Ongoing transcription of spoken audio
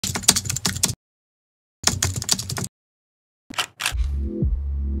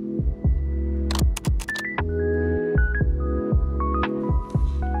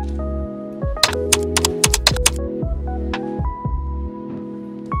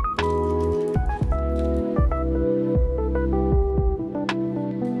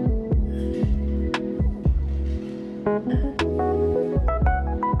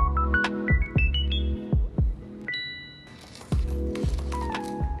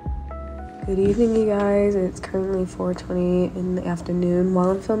Good evening, you guys. It's currently 4:20 in the afternoon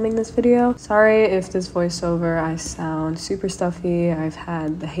while I'm filming this video. Sorry if this voiceover I sound super stuffy. I've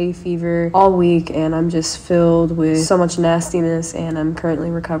had the hay fever all week and I'm just filled with so much nastiness and I'm currently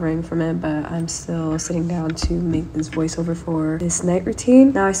recovering from it, but I'm still sitting down to make this voiceover for this night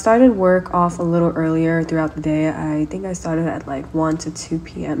routine. Now, I started work off a little earlier throughout the day. I think I started at like 1 to 2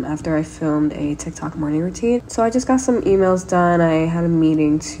 p.m. after I filmed a TikTok morning routine. So I just got some emails done. I had a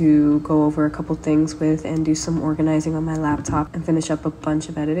meeting to go over a couple things with and do some organizing on my laptop and finish up a bunch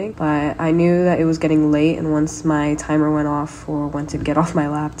of editing. But I knew that it was getting late, and once my timer went off for when to get off my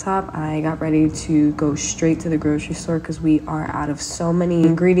laptop, I got ready to go straight to the grocery store because we are out of so many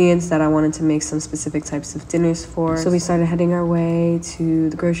ingredients that I wanted to make some specific types of dinners for. So we started heading our way to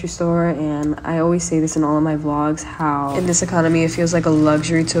the grocery store, and I always say this in all of my vlogs, how in this economy it feels like a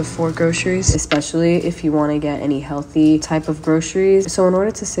luxury to afford groceries, especially if you want to get any healthy type of groceries. So in order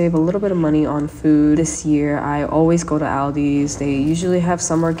to save a little bit of money on food this year, I always go to Aldi's. They usually have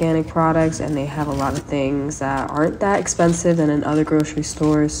some organic products and they have a lot of things that aren't that expensive than in other grocery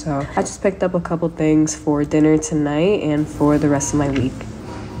stores. So I just picked up a couple things for dinner tonight and for the rest of my week.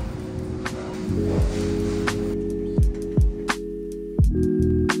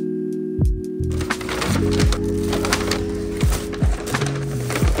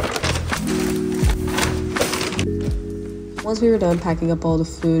 Once we were done packing up all the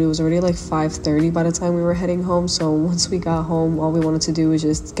food, it was already like 5:30 by the time we were heading home. So once we got home, all we wanted to do was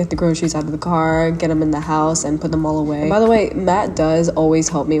just get the groceries out of the car, get them in the house, and put them all away. And by the way, Matt does always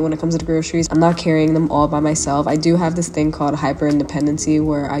help me when it comes to the groceries. I'm not carrying them all by myself. I do have this thing called hyper independency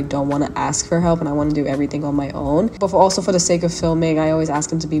where I don't want to ask for help and I want to do everything on my own. But also for the sake of filming, I always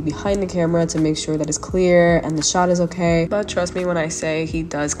ask him to be behind the camera to make sure that it's clear and the shot is okay. But trust me when I say he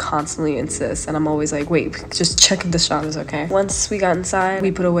does constantly insist, and I'm always like, wait, just check if the shot is okay. Once we got inside, we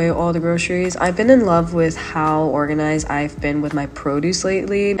put away all the groceries. I've been in love with how organized I've been with my produce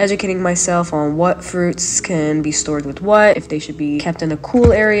lately, educating myself on what fruits can be stored with what, if they should be kept in a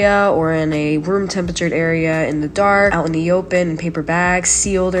cool area or in a room temperatured area in the dark, out in the open, in paper bags,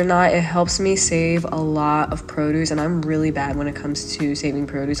 sealed or not. It helps me save a lot of produce, and I'm really bad when it comes to saving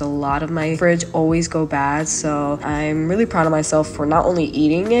produce. A lot of my fridge always go bad, so I'm really proud of myself for not only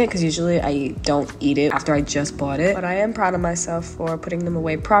eating it, because usually I don't eat it after I just bought it, but I am proud of myself for putting them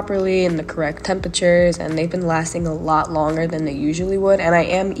away properly in the correct temperatures, and they've been lasting a lot longer than they usually would, and I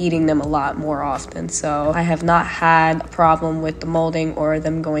am eating them a lot more often, so I have not had a problem with the molding or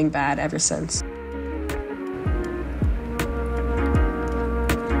them going bad ever since.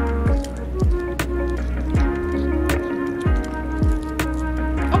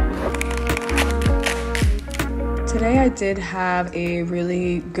 Today I did have a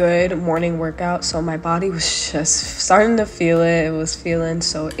really good morning workout, so my body was just starting to feel it. It was feeling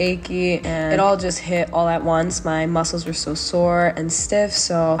so achy and it all just hit all at once. My muscles were so sore and stiff,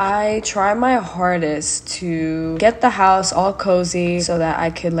 so I tried my hardest to get the house all cozy so that I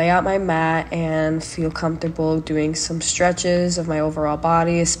could lay out my mat and feel comfortable doing some stretches of my overall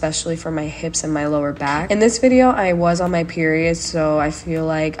body, especially for my hips and my lower back. In this video, I was on my period, so I feel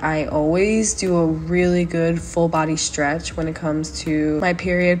like I always do a really good full body stretch when it comes to my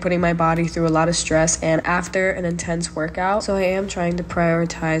period, putting my body through a lot of stress and after an intense workout. So I am trying to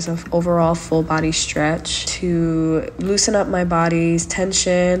prioritize an overall full body stretch to loosen up my body's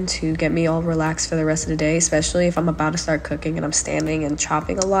tension, to get me all relaxed for the rest of the day, especially if I'm about to start cooking and I'm standing and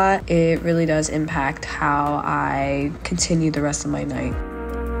chopping a lot. It really does impact how I continue the rest of my night.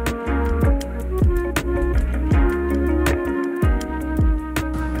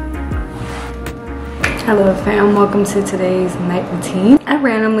 Hello fam, welcome to today's night routine. I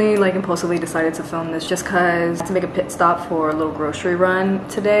randomly, impulsively decided to film this just cause to make a pit stop for a little grocery run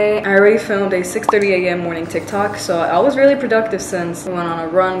today. I already filmed a 6:30 a.m. morning TikTok, so I was really productive since we went on a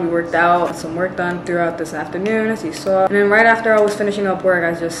run, we worked out, got some work done throughout this afternoon as you saw. And then right after I was finishing up work,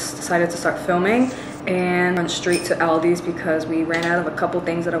 I just decided to start filming and went straight to Aldi's because we ran out of a couple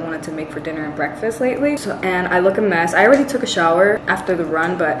things that I wanted to make for dinner and breakfast lately. And I look a mess. I already took a shower after the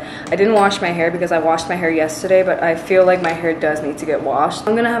run, but I didn't wash my hair because I washed my hair yesterday, but I feel like my hair does need to get washed.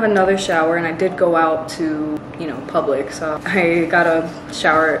 I'm gonna have another shower, and I did go out to, public, so I gotta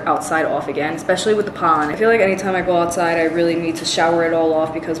shower outside off again, especially with the pollen. I feel like anytime I go outside, I really need to shower it all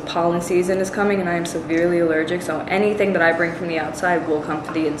off because pollen season is coming and I am severely allergic, so anything that I bring from the outside will come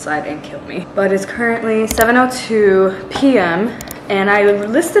to the inside and kill me. But it's currently 7:02 p.m. and I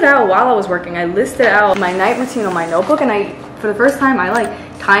listed out while I was working, I listed out my night routine on my notebook, and for the first time I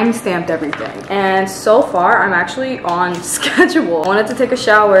time-stamped everything. And so far, I'm actually on schedule. I wanted to take a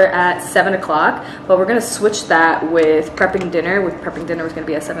shower at 7 o'clock, but we're gonna switch that with prepping dinner. Prepping dinner was gonna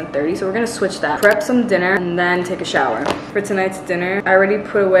be at 7:30, so we're gonna switch that. Prep some dinner and then take a shower. For tonight's dinner, I already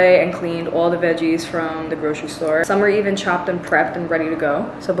put away and cleaned all the veggies from the grocery store. Some are even chopped and prepped and ready to go.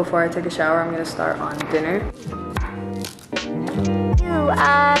 So before I take a shower, I'm gonna start on dinner. You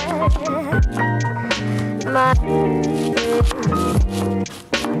are my,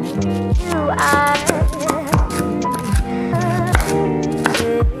 you are my,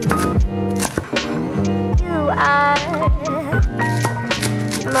 you are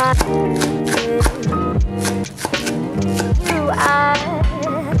my,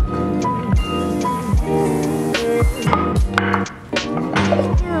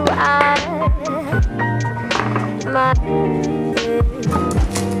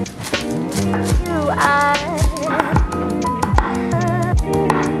 you are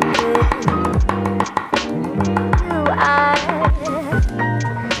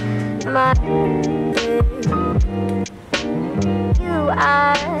my,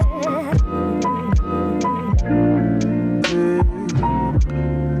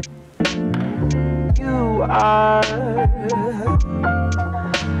 you are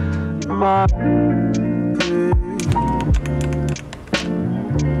my,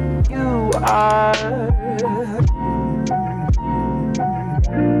 you are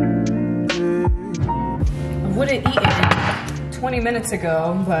I wouldn't eat it 20 minutes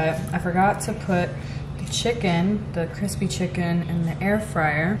ago, but I forgot to put the chicken, the crispy chicken, in the air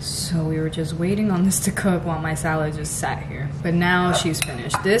fryer. So we were just waiting on this to cook while my salad just sat here. But now she's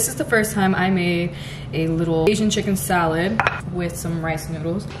finished. This is the first time I made a little Asian chicken salad with some rice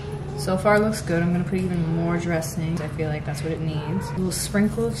noodles. So far it looks good. I'm gonna put even more dressing. I feel like that's what it needs. A little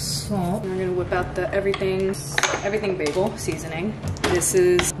sprinkle of salt. I'm gonna whip out the everything bagel seasoning. This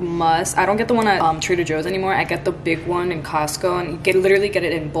is must. I don't get the one at Trader Joe's anymore. I get the big one in Costco, and you literally get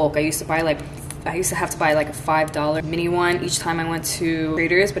it in bulk. I used to have to buy like a $5 mini one each time I went to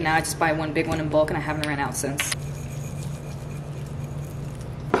Trader's, but now I just buy one big one in bulk, and I haven't ran out since.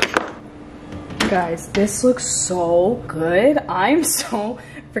 Guys, this looks so good. I'm so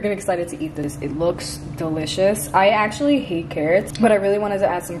freaking excited to eat this. It looks delicious. I actually hate carrots, but I really wanted to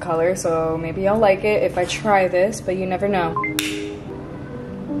add some color, so maybe I'll like it if I try this, but you never know.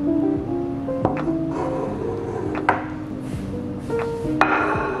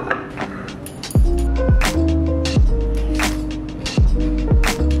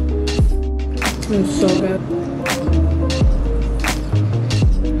 It's so good.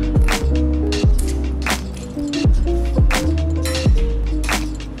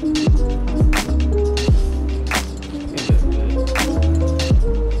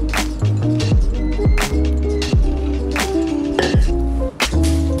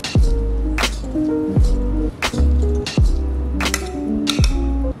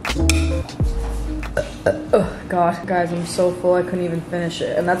 Oh god, guys, I'm so full I couldn't even finish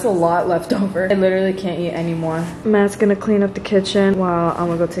it, and that's a lot left over. I literally can't eat anymore. Matt's gonna clean up the kitchen while I'm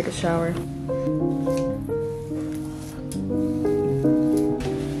gonna go take a shower.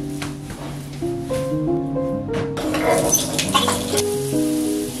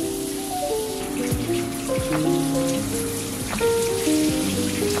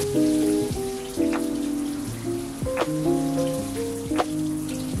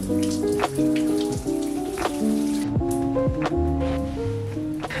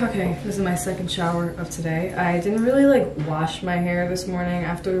 Okay, this is my second shower of today. I didn't really like wash my hair this morning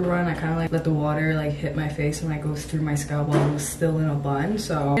after the run. I kind of like let the water like hit my face and like go through my scalp while it was still in a bun.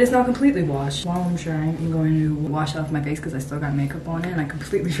 So it is not completely washed. While I'm drying, I'm going to wash off my face because I still got makeup on it, and I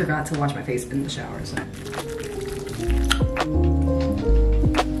completely forgot to wash my face in the shower. So.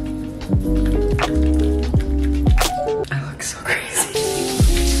 I look so crazy.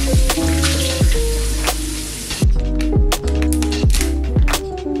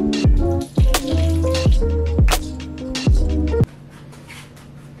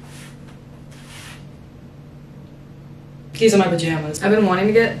 These are my pajamas. I've been wanting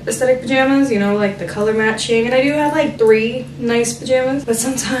to get aesthetic pajamas, you know, like the color matching. And I do have like 3 nice pajamas. But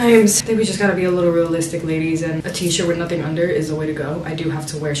sometimes I think we just gotta be a little realistic, ladies. And a t-shirt with nothing under is the way to go. I do have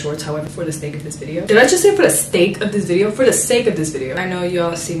to wear shorts, however, for the sake of this video. Did I just say for the sake of this video? For the sake of this video. I know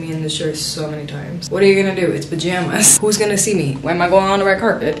y'all see me in this shirt so many times. What are you gonna do? It's pajamas. Who's gonna see me? When am I going on the red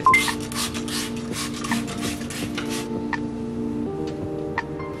carpet?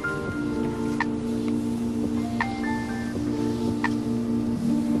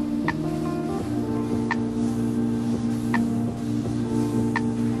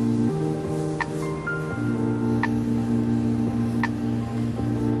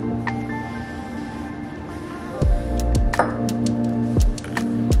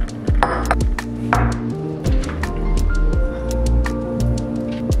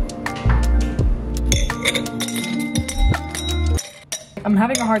 I'm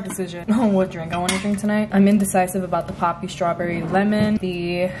having a hard decision on what drink I want to drink tonight. I'm indecisive about the poppy strawberry lemon,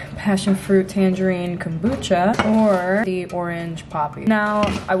 the passion fruit tangerine kombucha, or the orange poppy. Now,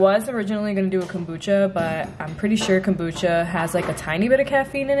 I was originally going to do a kombucha, but I'm pretty sure kombucha has like a tiny bit of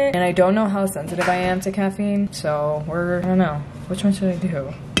caffeine in it, and I don't know how sensitive I am to caffeine, so I don't know. Which one should I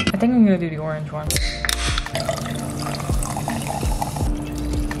do? I think I'm going to do the orange one.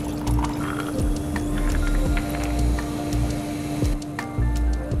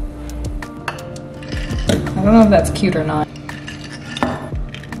 I don't know if that's cute or not.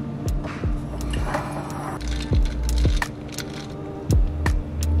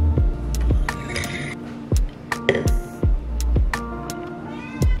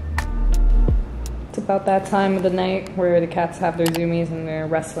 It's about that time of the night where the cats have their zoomies and they're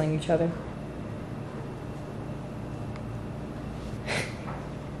wrestling each other.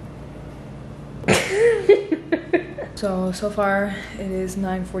 So far it is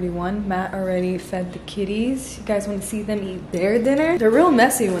 9:41. Matt already fed the kitties. You guys want to see them eat their dinner? They're real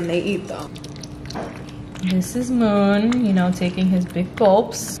messy when they eat though. This is Moon, you know, taking his big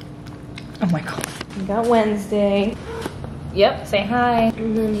gulps. Oh my god. We got Wednesday. Yep, say hi.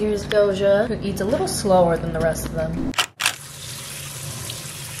 And then here's Doja, who eats a little slower than the rest of them.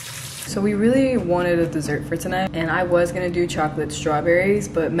 So we really wanted a dessert for tonight, and I was gonna do chocolate strawberries,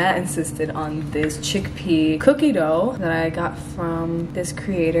 but Matt insisted on this chickpea cookie dough that I got from this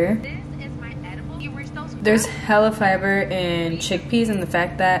creator. This is my edible. There's hella fiber in chickpeas, and the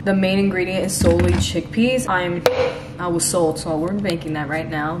fact that the main ingredient is solely chickpeas, I was sold, so we're making that right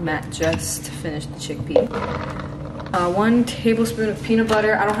now. Matt just finished the chickpea. 1 tablespoon of peanut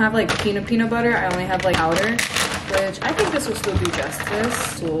butter. I don't have like peanut butter, I only have like powder, which I think this will still do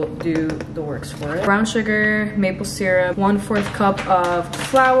justice. This will do the works for it. Brown sugar, maple syrup, 1/4 cup of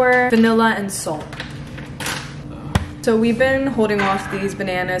flour, vanilla, and salt. So we've been holding off these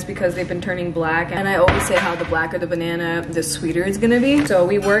bananas because they've been turning black, and I always say how the blacker the banana, the sweeter it's gonna be. So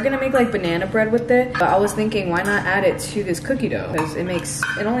we were gonna make like banana bread with it, but I was thinking why not add it to this cookie dough? Because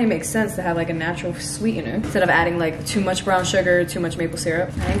it only makes sense to have like a natural sweetener instead of adding like too much brown sugar, too much maple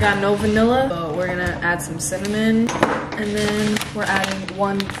syrup. I ain't got no vanilla, but we're gonna add some cinnamon, and then we're adding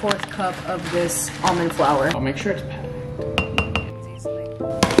 1/4 cup of this almond flour. I'll make sure it's packed.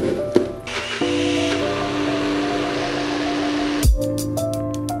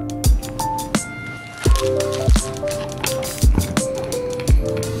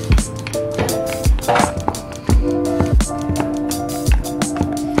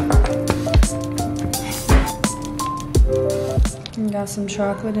 Got some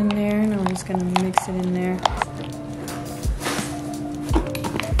chocolate in there, and I'm just gonna mix it in there.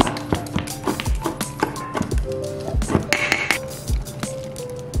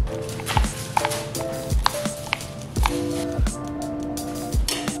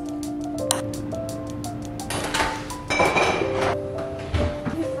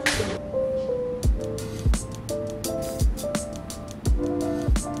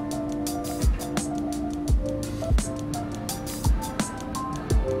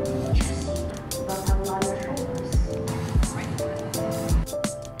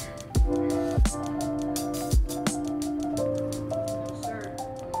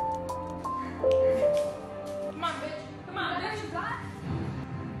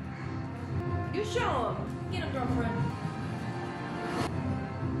 You show him. Get him, girlfriend.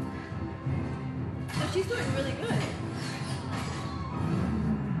 So she's doing really good.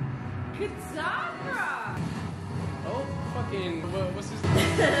 Good job, bro. Oh, fucking, what's his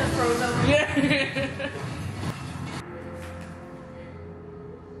Froze over. Yeah.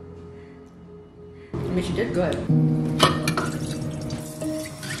 I mean, she did good.